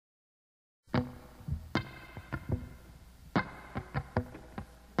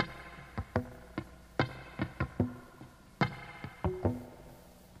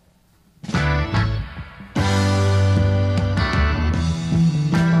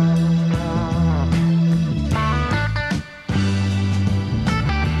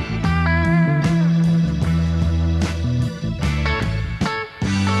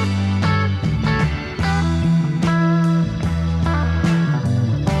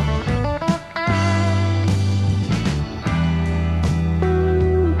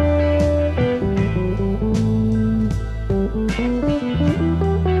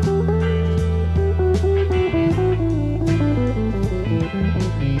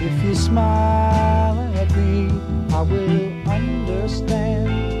smile at me, I will understand,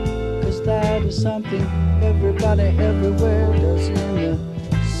 'cause that is something everybody everywhere does in the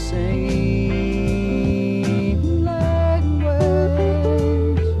same language.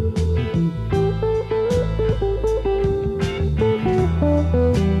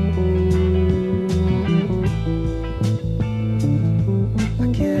 I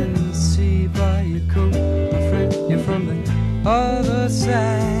can see by your coat, my friend, you're from the other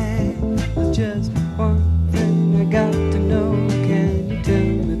side. There's just one thing I got to know. Can you tell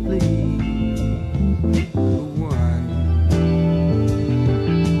me, please? One.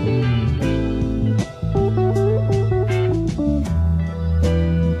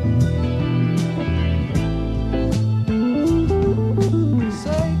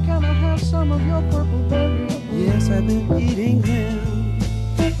 Say, can I have some of your purple berries? Yes, I've been eating them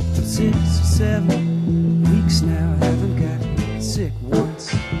for 6 or 7 weeks now. I haven't got sick once.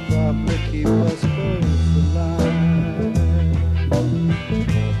 Probably keep us both alive.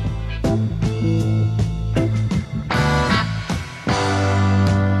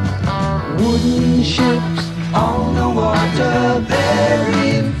 Wooden ships on the water,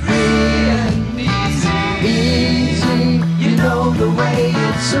 very free and easy. Easy, you know the way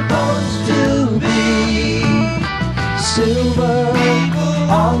it's supposed to be. Silver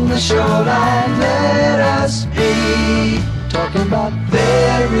on the shoreline, let us be. Talking about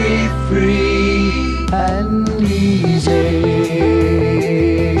very free and easy.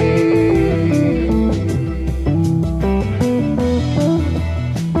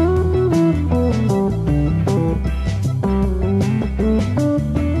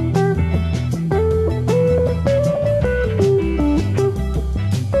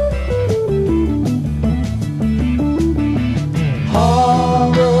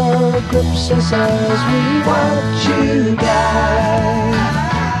 Horror grips us as we watch you die.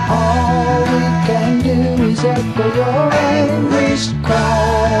 All we can do is echo your anguished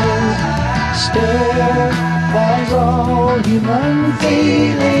cries. Stare as all human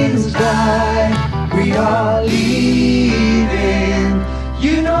feelings die. We are leaving,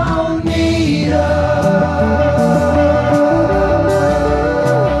 you don't need us.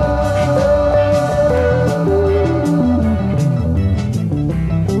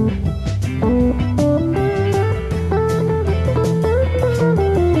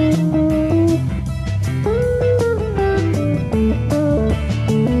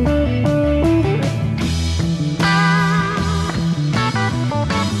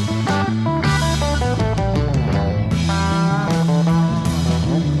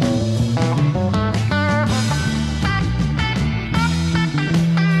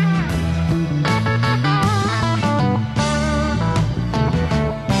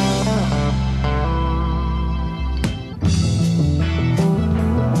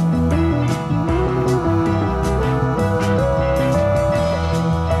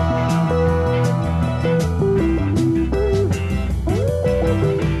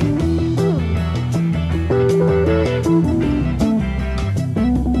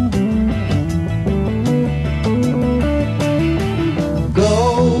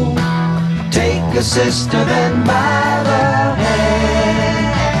 Sister, then by the hand,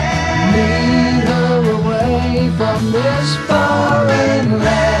 lead her away from this foreign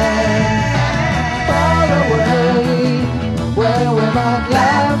land, far away, where we might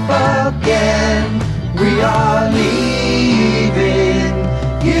laugh again. We are leaving,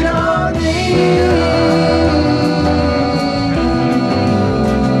 you don't need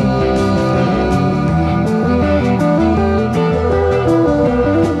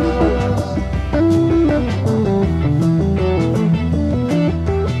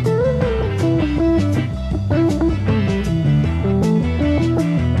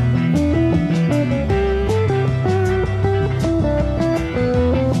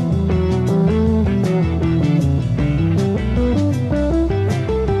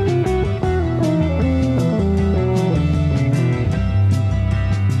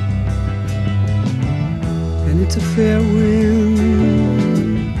It's a fair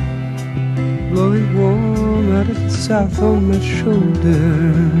wind blowing warm out of the south on my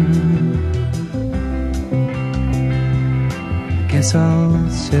shoulder. I guess I'll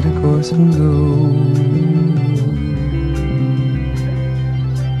set a course and go.